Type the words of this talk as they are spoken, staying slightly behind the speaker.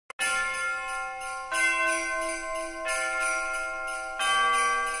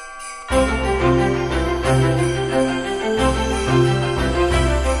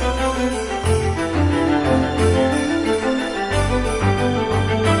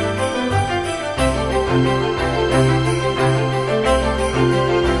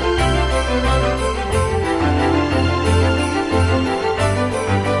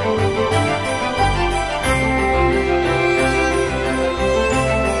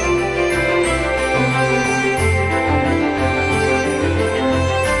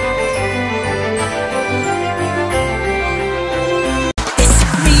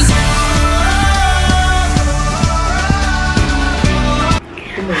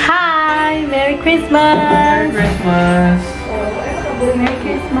Hi! Merry Christmas! Merry Christmas! Merry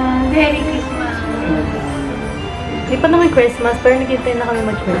Christmas! Merry Christmas! Hindi pa naman Christmas, pero naghintay na kami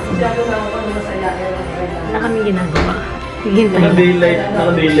mag-Christmas. Na kami ginagawa.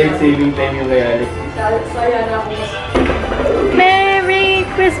 Naka-daylight saving time yung reality. Merry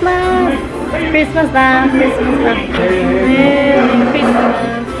Christmas! Christmas na! Christmas na! Merry Christmas!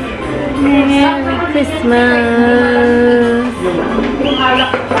 Merry Christmas!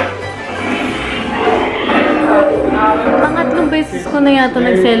 Pangatlong beses ko na yata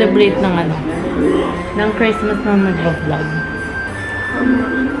nag-celebrate ng ng Christmas na nag-vlog.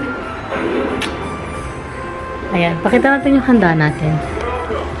 Ayan, pakita natin yung handa natin.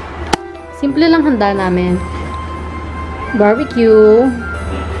 Simple lang handa namin. Barbecue,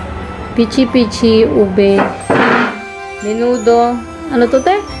 pichi-pichi, ube, menudo, ano to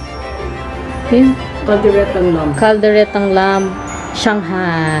te? Calderetang lamb. Calderetang lamb,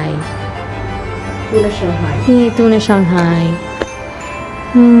 Shanghai. Tuna Shanghai. Tuna Shanghai.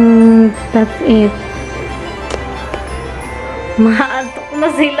 That's it. Maantok na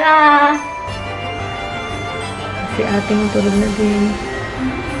sila. Si ating tulog na din.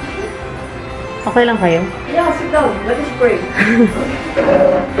 Okay lang kayo? Yeah, sit down. Let us pray.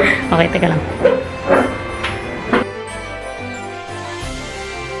 Okay, teka lang.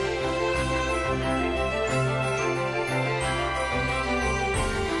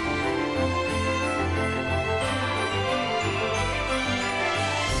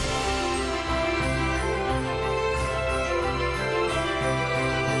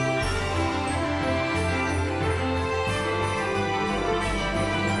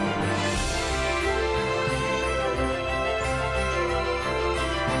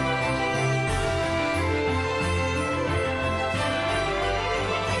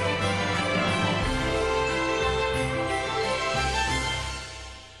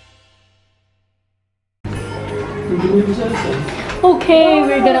 Okay,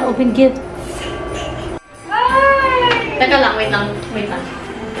 we're gonna open gifts. Teka lang, wait lang.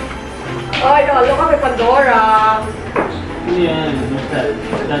 Ay, look kami Pandora. Yeah, what's that?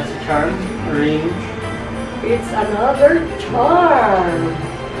 That's a charm? A ring? It's another charm.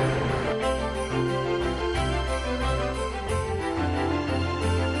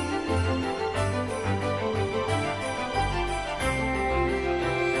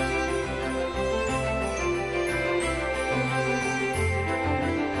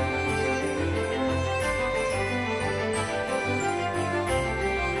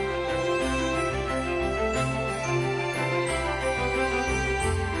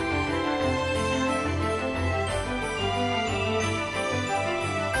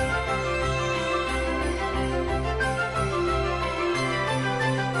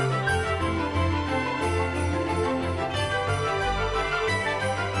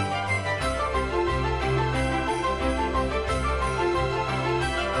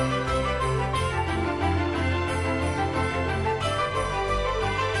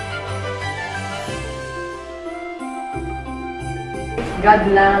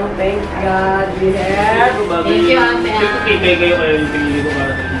 God lang, thank God. We have. Thank you, Ate. Kikay kayo yung pinili ko para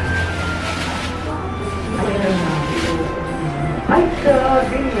sa inyo. Ay,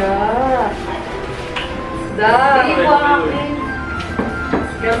 grabe nga. Hindi ko akin.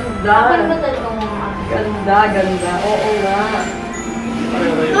 Ganda. Ganda. Oo nga.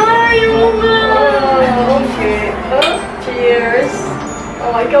 Ay, yung nga. Oh, okay. Oh, cheers.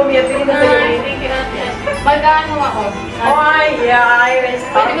 Oh, ikaw, Mia, tingin na sa'yo. Thank you, Ate. Mag-ano ako? Ay, yeah, I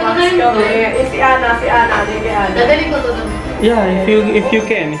Starbucks kami. Si Ana. Hindi kay Ana. Dadali ko to doon. Yeah, if you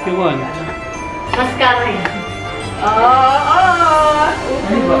can, if you want. Mascara yan.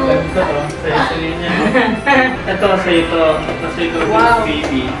 Ano ba? Ganito to. Sa'yo niya. Ito, sa'yo ito. Wow.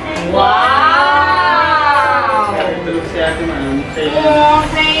 Baby. Wow! Tulog si ate ma'am. Sa'yo. Oh,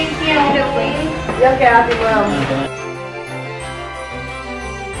 thank you. Yan kay Ate Ma'am.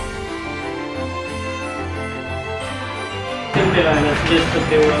 Simple lang. That's just a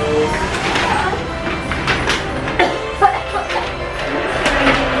pillow.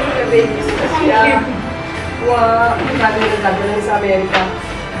 Baby, siya. Wow. Nagdadala sa Amerika.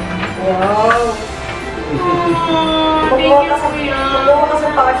 Wow. Thank you, Kuya. Kumuha ka sa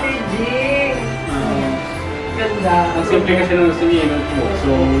packaging. Ganda. Ang simple kasi nung gusto niya yung book.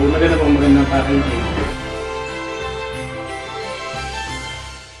 So, magandang packaging.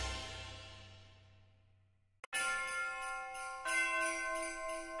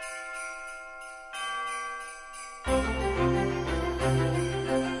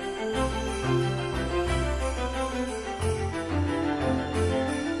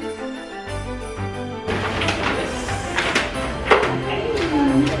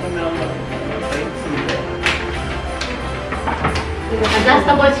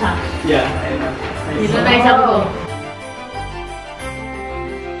 Adjustable siya. Yeah. Dito na isang ko.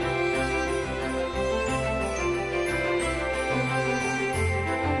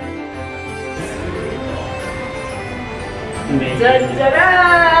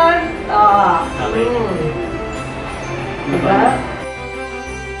 Jan-jaran! Ah. Okay. Diba?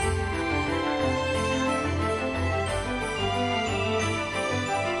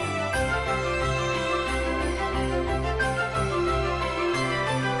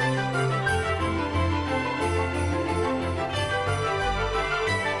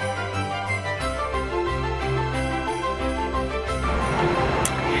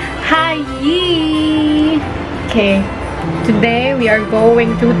 Hi! Okay. Today we are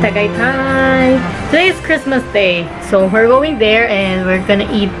going to Tagaytay. Today is Christmas Day. So we're going there and we're gonna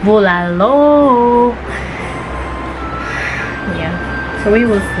eat bulalo. Yeah. So we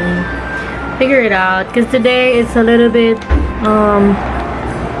will see. Figure it out. Because today it's a little bit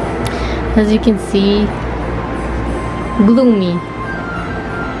as you can see, gloomy.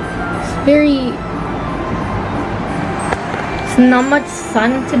 It's very it's not much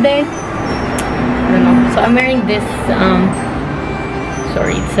sun today. I don't know. So I'm wearing this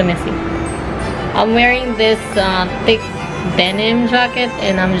sorry, it's so messy. I'm wearing this thick denim jacket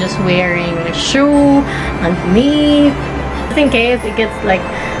and I'm just wearing a shoe underneath just in case it gets like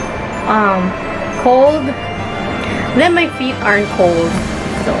cold. Then my feet aren't cold.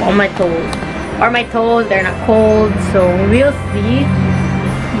 So on my toes. Or my toes, they're not cold. So we'll see.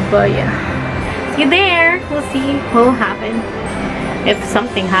 But yeah. See you there. We'll see what will happen. If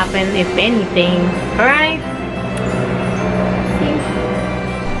something happens, if anything. Alright?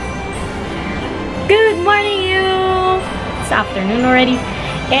 Good morning, you! It's afternoon already.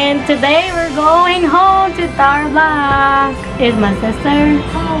 And today we're going home to Tarlac. Is my sister.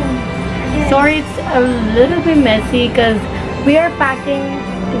 Sorry, it's a little bit messy because we are packing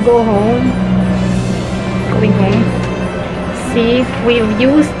to go home. Going home. See, we've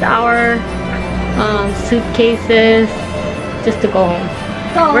used our suitcases just to go home.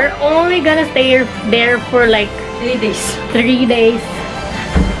 So, We're only gonna stay there for like 3 days. 3 days.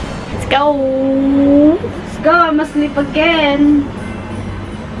 Let's go! Let's go, I must sleep again.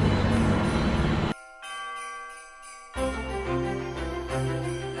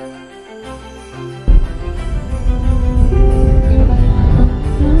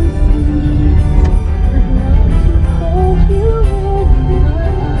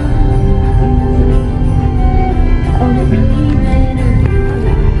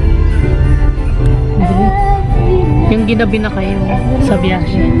 Yung ginabi na kayo sa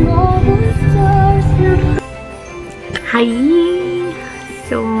biyahe. Hi!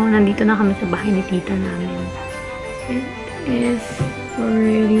 So, nandito na kami sa bahay ni tita namin. It is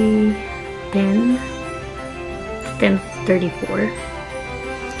already 10. It's 10:34.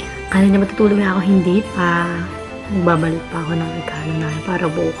 Kala niya matutulog na ako. Hindi pa. Magbabalik pa ako ng regalo namin para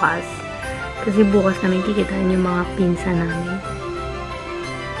bukas. Kasi bukas namin kikitain yung mga pinsan namin.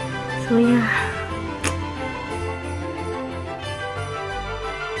 So, yeah.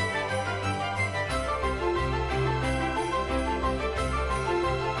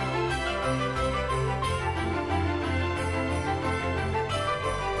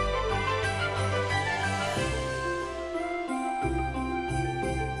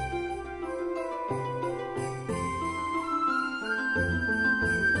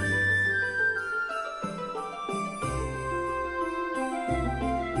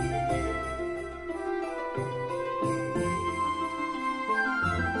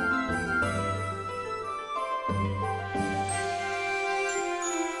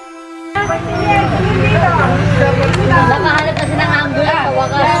 Nakahanap kasi ng angle sa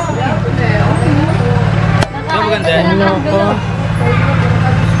wakas. Ano maganda? Ano ako?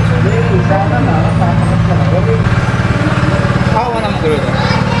 Ako na maguluto.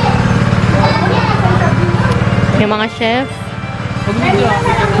 Yung mga chef,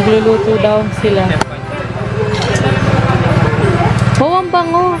 nagluluto daw sila. Oh, ang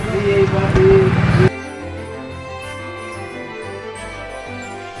bango!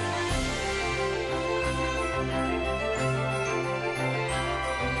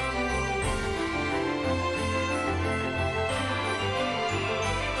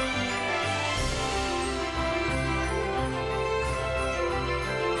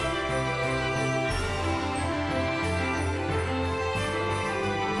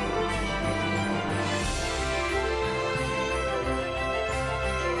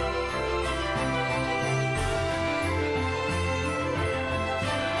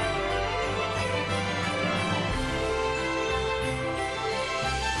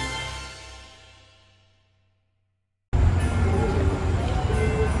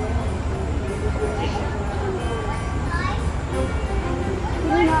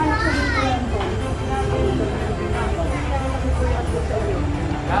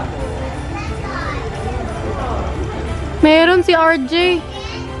 Meron si RJ.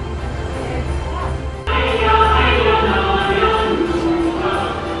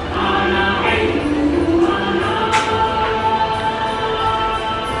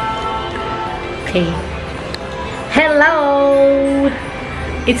 Okay. Hello!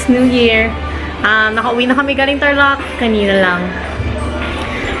 It's New Year. Nakauwi na kami galing Tarlac. Kanina lang.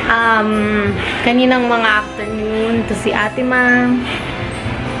 Kaninang mga afternoon. Ito si Ate Mang.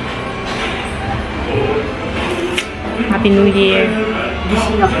 Happy New Year.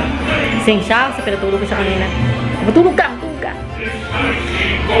 Gising ako. Gising siya. Kasi pinatulog ko siya kanina. Matulog ka! Matulog ka!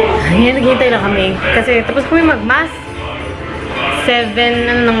 Ayan, naghihintay lang kami. Kasi tapos kami mag-mass. 7,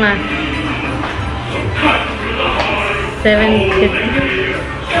 ano na nga.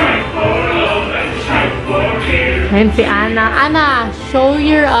 7:50. Ayan si Ana. Ana, show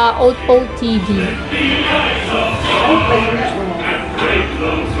your OTG.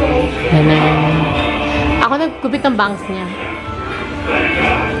 Ayan. Ako nagkupit ng bangs niya.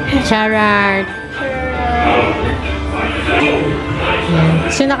 Charart.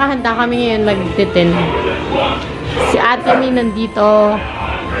 So, nakahanda kami ngayon mag-titin. Si Ate Mi nandito.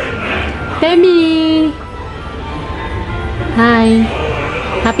 Temi! Hi!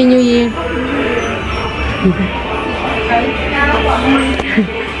 Happy New Year!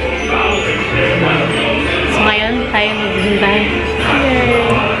 So, ngayon, tayo maghihintay.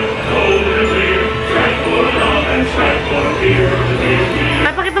 Yay!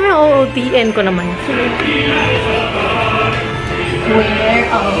 Pakita mo yung OOTN ko naman. Where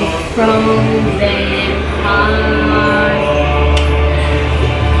are frozen hearts?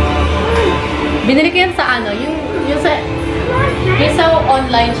 Binili ko yan sa ano, yung sa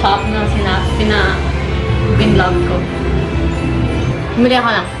online shop na binlog ko. Bumili ako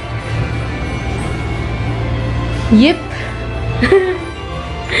lang. Yep!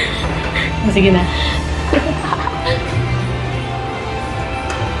 Sige na.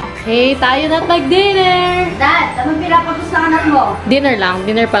 Okay, tayo na mag-dinner! Dad, anong pinapagos ng anak mo? Dinner lang.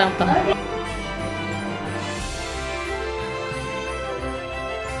 Dinner pa lang to.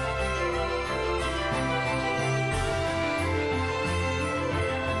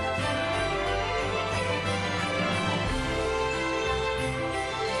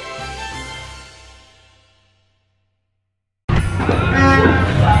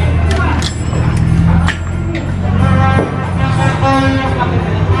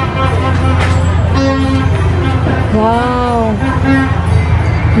 Wow!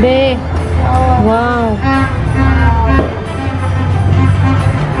 Be! Wow!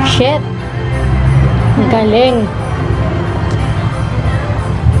 Shit! Ang galing!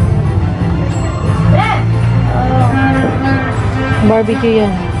 Barbecue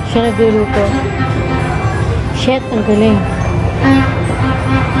yan. Siya nagluluto. Shit! Ang galing!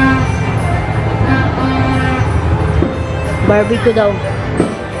 Barbecue daw.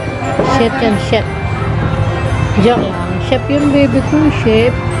 Shit yan, shit. Joke lang. Chef yun, baby ko.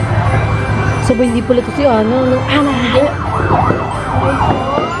 Chef. Sabay hindi pala ito si Ana. Ana!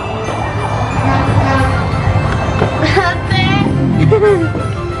 Ate!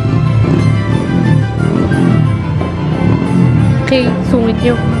 Okay, sungit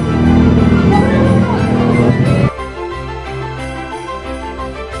nyo.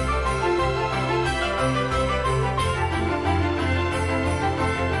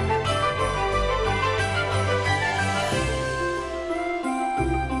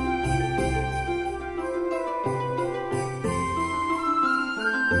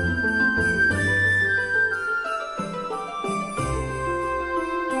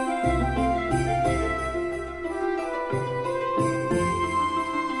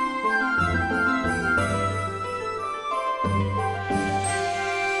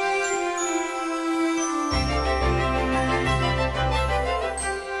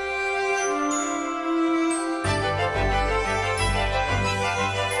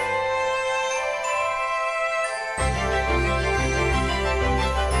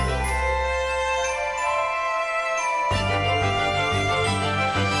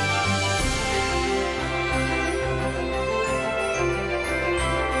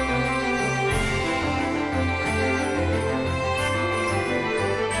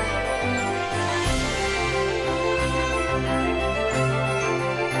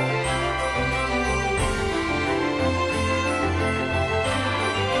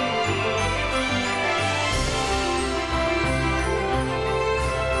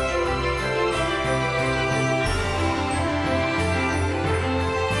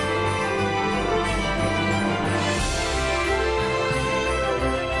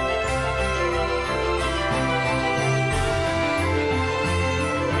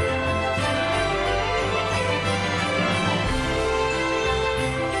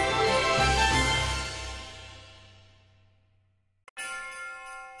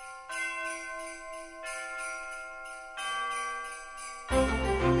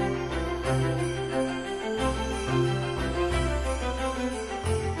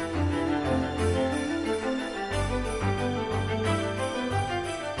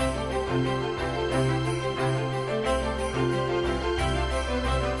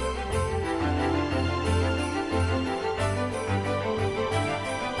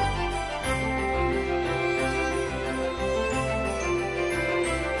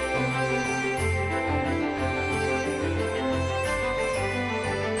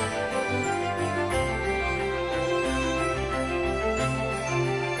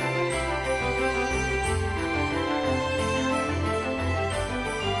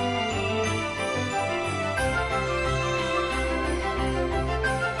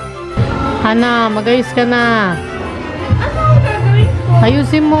 Hana, mag-ayos ka na. Ano ang gagawin ko?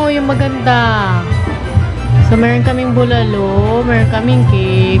 Ayusin mo yung maganda. So, meron kaming bulalo, meron kaming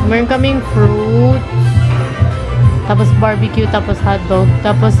cake, meron kaming fruits, tapos barbecue, tapos hotdog,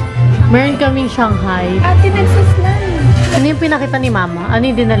 tapos meron kaming Shanghai. Ate, nagsaslime. Ano yung pinakita ni Mama? Ano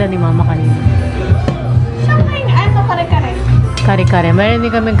yung dinala ni Mama kanina? Siyempre, ano, kare-kare. Kare-kare. Meron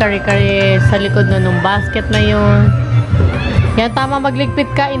din kaming kare-kare sa likod na nung basket na yun. Yan, tama, magligpit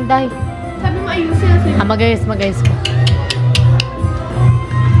ka, Inday. Sabi mo, ayusin na Mag-ayos ka.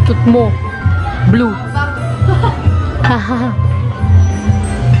 Tut mo. Blue. Haha.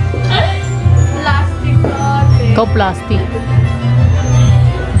 Plastic ate. Ikaw plastic.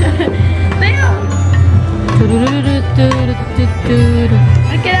 Tayo. Turururururururururur.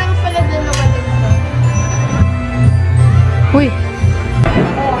 Ay, kailangan pala doon naman dito. Uy.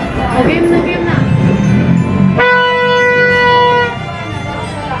 Oh, game na.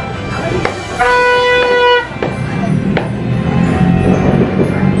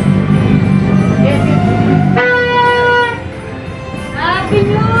 Happy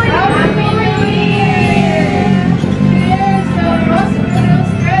New Year! Happy New Year! Cheers! So,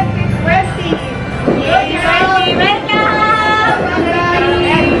 Roscoe's 2020! Yay! Welcome!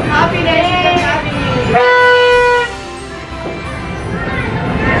 Happiness and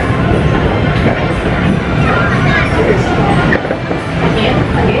Again?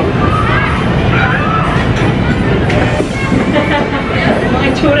 Mga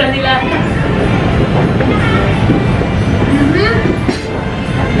itsura nila.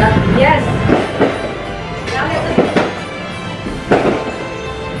 Yes!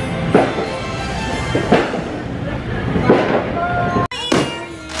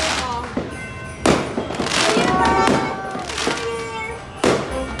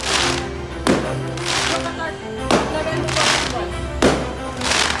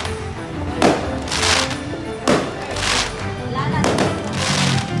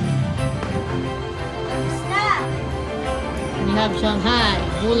 We have Shanghai,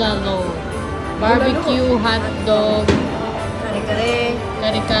 bulalo, barbecue, hot dog, Kare-kare.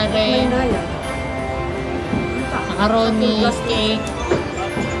 kare-kare, macaroni, cake,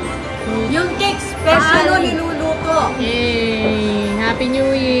 fruit. Yung cake special niluluto. Yay! Happy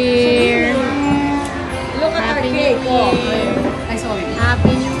New Year! Look at our Happy New cake. Year! Ay, sorry.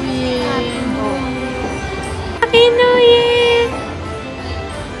 Happy New Year! Happy New Year!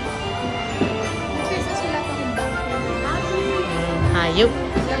 Hayop!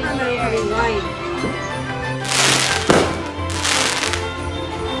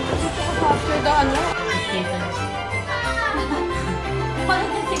 After the ano?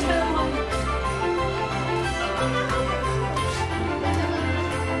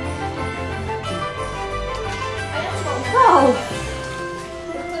 Wow!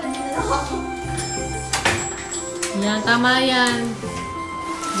 Yan, tama yan.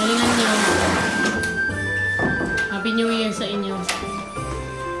 Galingan niyo. Happy New Year sa inyo.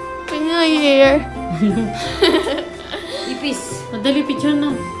 Happy New Year! Ipis. Madali picture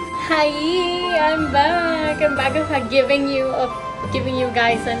na. Hi, I'm back. I'm back of giving you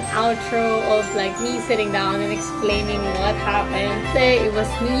guys an outro of like me sitting down and explaining what happened. Today it was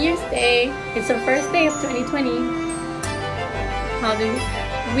New Year's Day. It's the first day of 2020. How did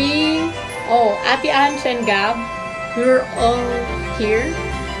we? Oh, Ate Ange and Gab, we were all here.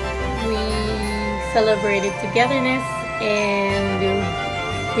 We celebrated togetherness and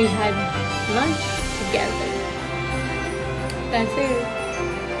we had lunch together. That's it.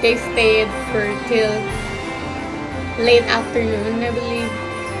 They stayed for till late afternoon, I believe.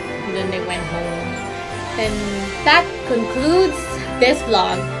 And then they went home. And that concludes this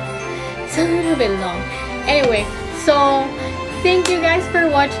vlog. It's a little bit long. Anyway, so thank you guys for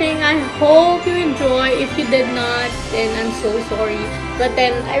watching. I hope you enjoy. If you did not, then I'm so sorry. But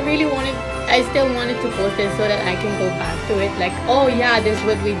then I still wanted to post it so that I can go back to it. Like, oh yeah, this is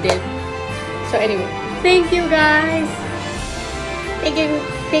what we did. So anyway, thank you guys.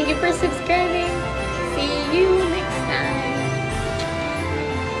 Thank you for subscribing. See you next time.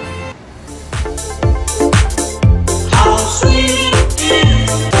 How sweet it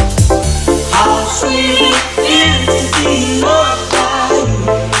is, how sweet it is to be loved by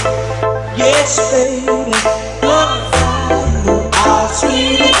you. Yes, baby, love.